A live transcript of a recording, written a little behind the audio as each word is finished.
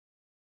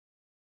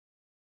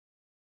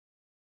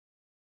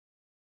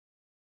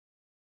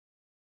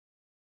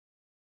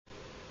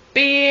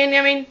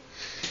Benjamin.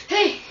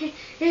 Hej,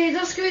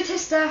 då ska vi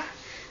testa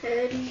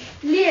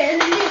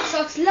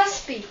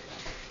leksakslastbil.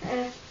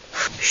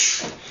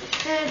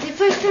 Det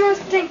första man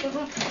ska tänka på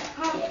är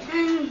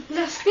en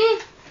lastbil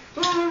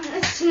och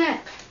ett snö.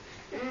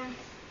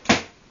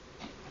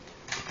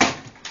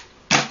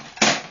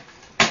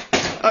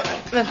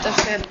 Vänta, jag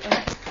ska hjälpa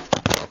dig.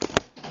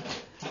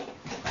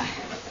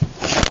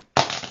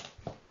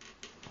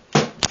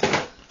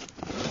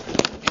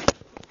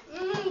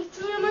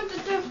 Tror jag inte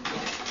det.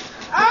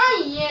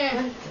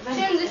 Aj!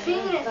 Kände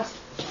fingret.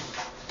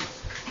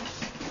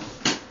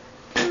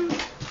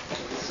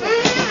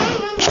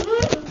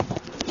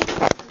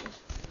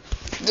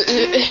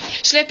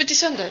 Släpp till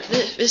sönder.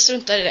 Vi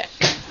struntar i det.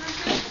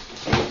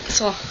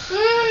 Så.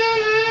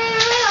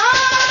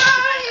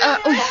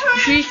 Oj,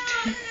 hur gick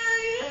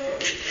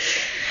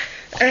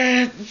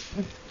det?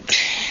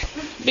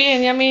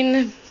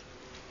 Benjamin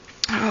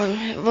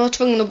var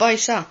tvungen att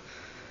bajsa.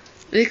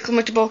 Vi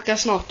kommer tillbaka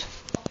snart.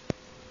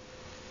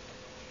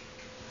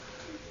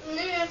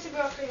 Nu är jag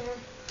tillbaka igen.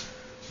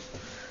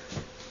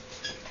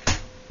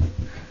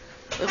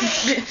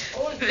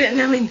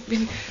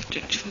 Benjamin.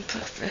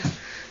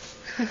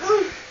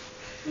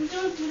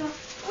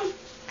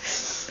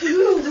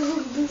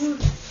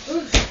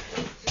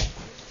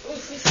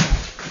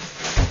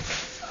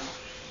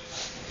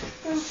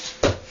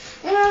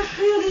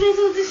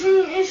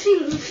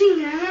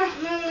 Fingrarna,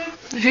 men...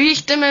 Hur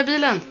gick det med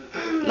bilen?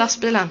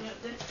 Lastbilen?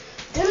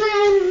 Den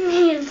är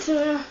helt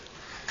så...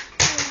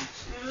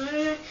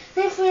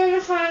 Den får i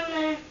alla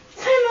fall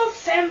 5 av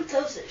 5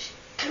 tusen.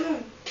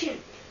 Kanon, kul.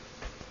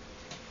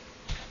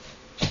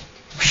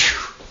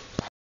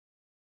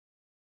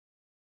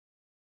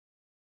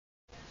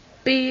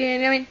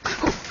 Benjamin.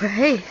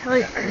 Hej,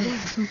 oj.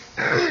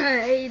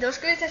 Idag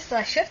ska vi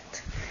testa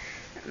kött.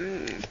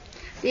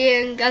 Det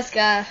är en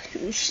ganska...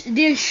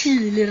 Det är en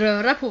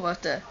chiliröra på,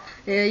 vet du.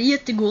 Det är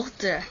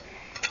jättegott.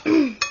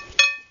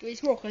 Ska vi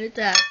smaka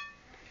lite här.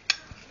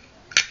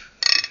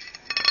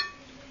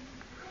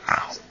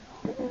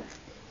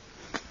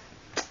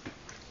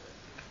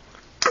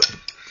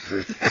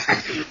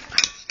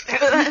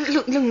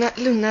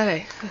 Lugna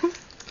dig.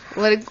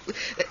 Var det...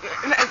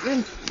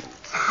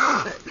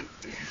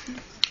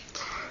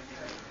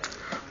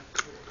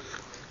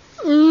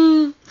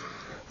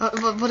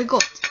 Var det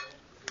gott?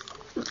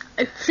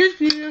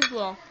 Precis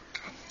så.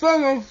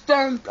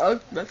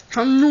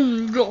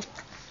 Kanongott.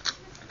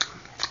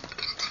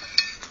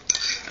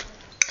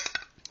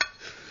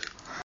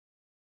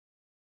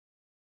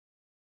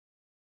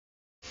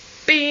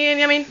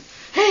 Benjamin.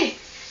 Hej!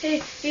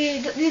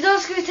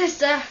 Idag ska vi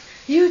testa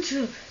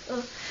YouTube.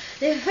 Och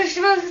det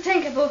första man ska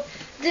tänka på,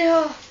 det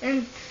är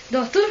en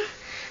dator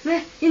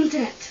med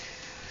internet.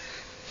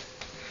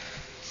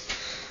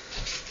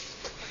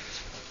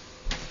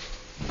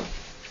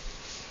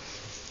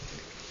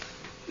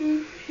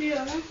 Hur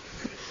gör man?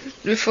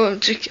 Du får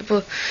trycka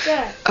på...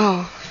 Där.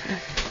 Ja.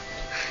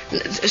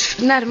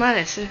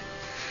 Närmare. Så.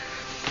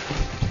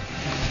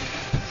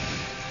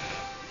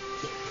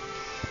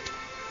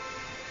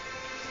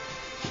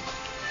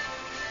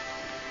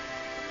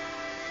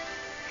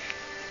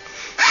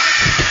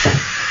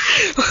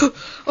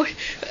 Oj.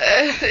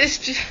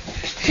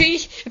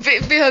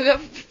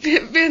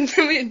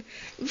 Benjamin.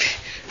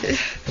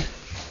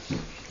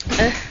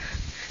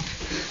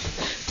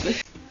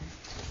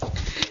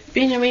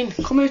 Benjamin,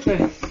 kom ut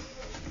nu.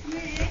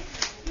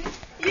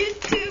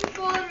 YouTube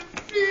får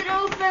 4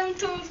 av 5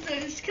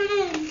 toasters.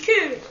 Kanon,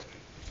 kul.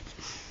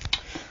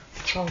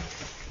 Ciao.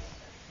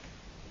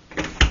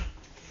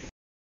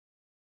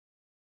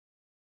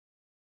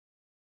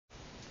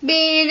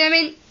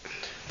 Benjamin.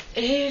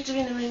 Hej till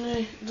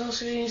Benjamin. Då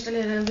ska vi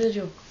installera en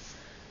video.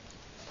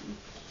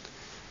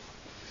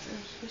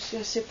 Nu ska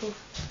jag se på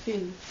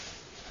film.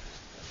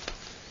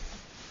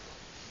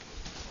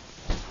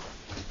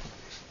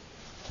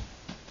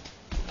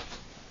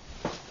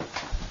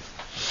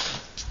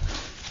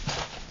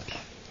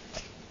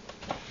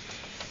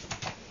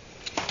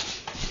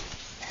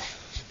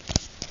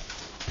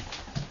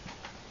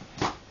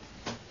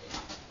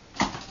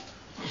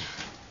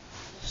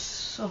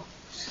 Så.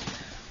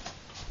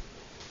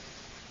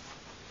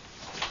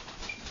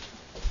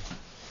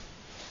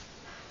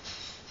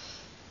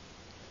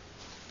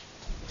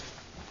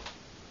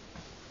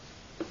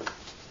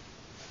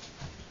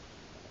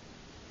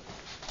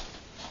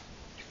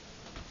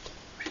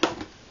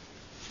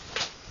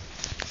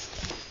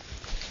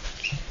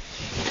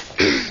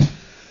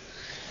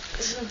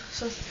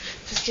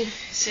 Så ska vi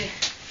se.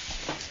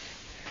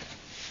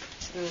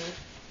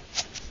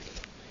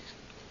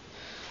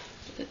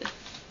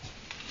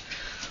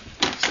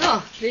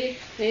 Så, det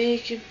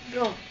gick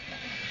bra.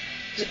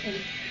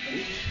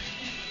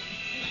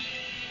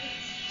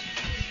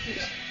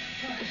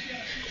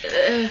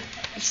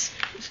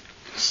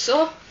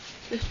 Så.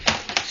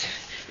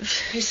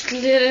 Vi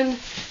skulle en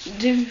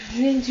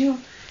video.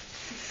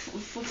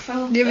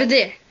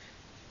 DVD.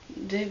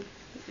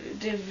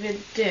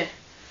 DVD.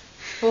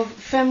 På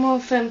 5 av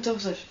 5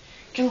 toser.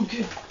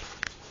 Kanonkul.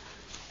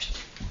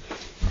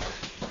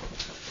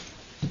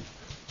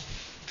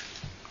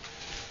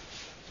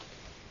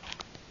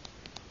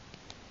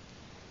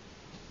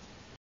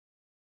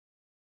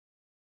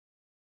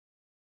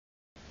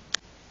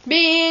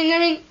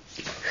 Benjamin!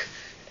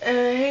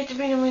 Jag heter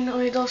Benjamin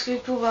och idag ska vi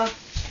prova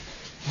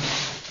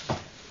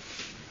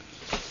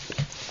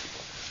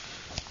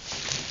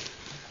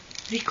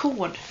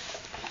rekord.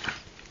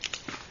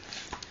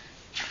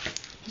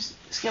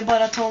 Ska jag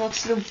bara ta något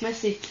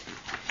slumpmässigt?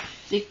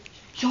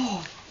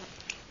 Ja!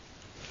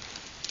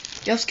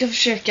 Jag ska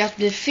försöka att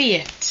bli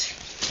fet.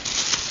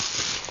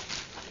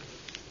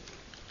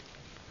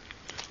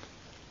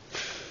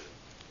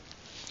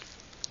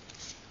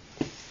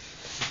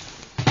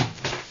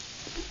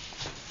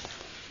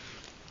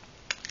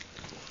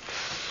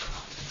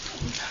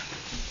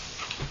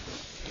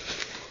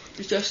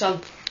 Du stressad.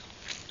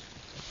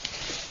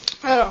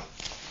 Här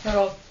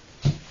då.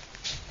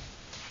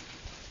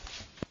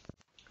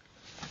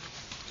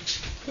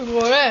 Hur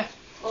går det?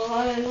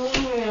 Ja, det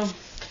går med.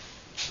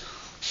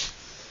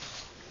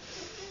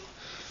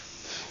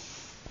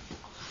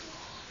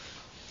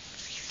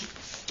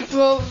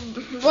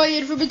 Vad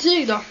är det för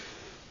betyg då?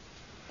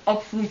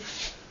 Absolut.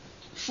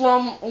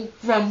 5 och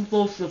 5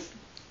 plus.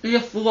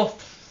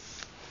 Jättegott.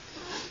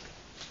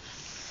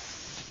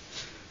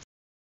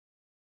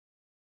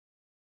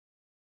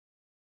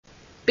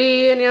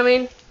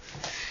 Benjamin.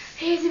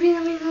 Hej, det är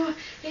Benjamin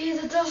och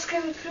idag ska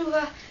vi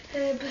prova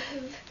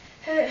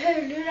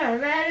hörlurar.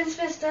 Världens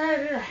bästa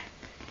hörlurar.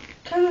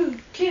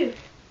 Kanon, kul.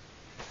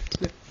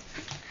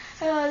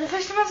 Det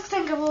första man ska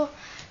tänka på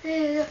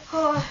är att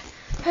ha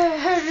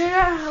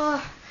hörlurar och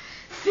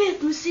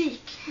fet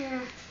musik.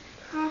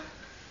 Ja.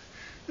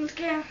 Nu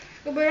ska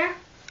jag börja.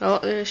 Ja,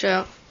 det kör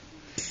jag.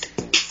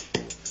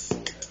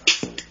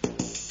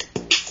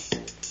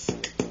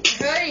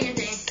 Jag hör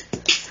ingenting.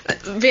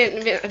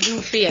 Du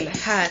har fel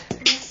här.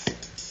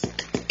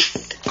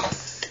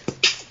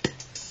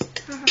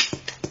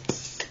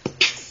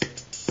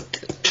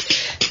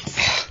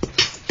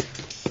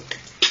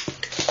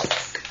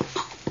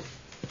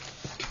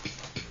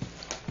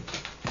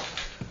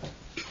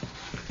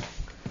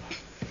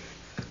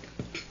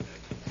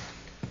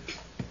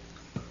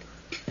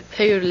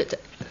 Höj det lite.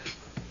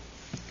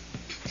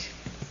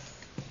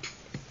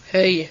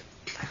 Höj.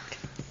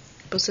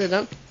 På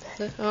sidan.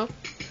 Ja.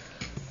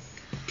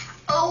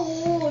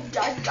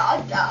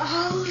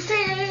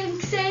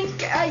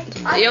 Sänk.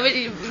 Aj. Jag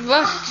vill...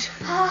 Vart?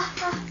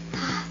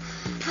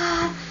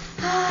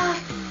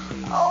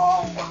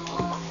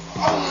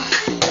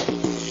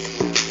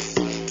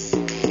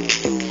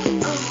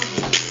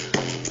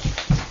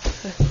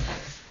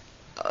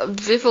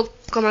 Vi får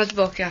komma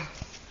tillbaka.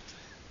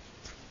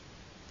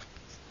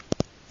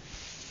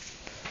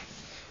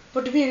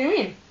 Vart är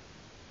Benjamin?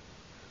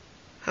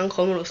 Han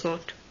kommer då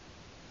snart.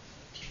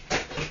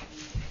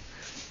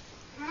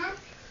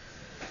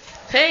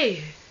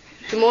 Hej!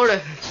 Hur mår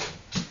du?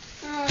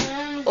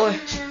 Oj,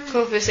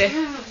 kom får vi se.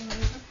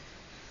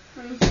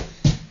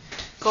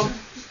 Kom.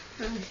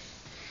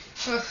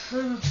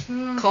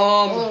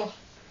 Kom.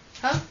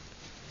 Ha?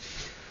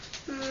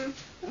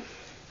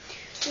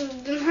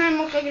 Den här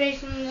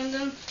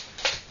mockargrejsen,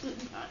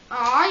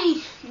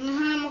 aj! Den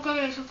här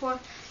mockargrejsen får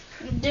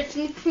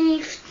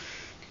definitivt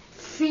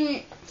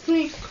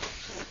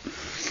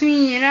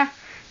 4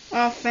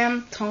 av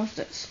 5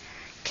 toasters.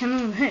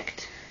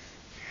 Kanonhögt.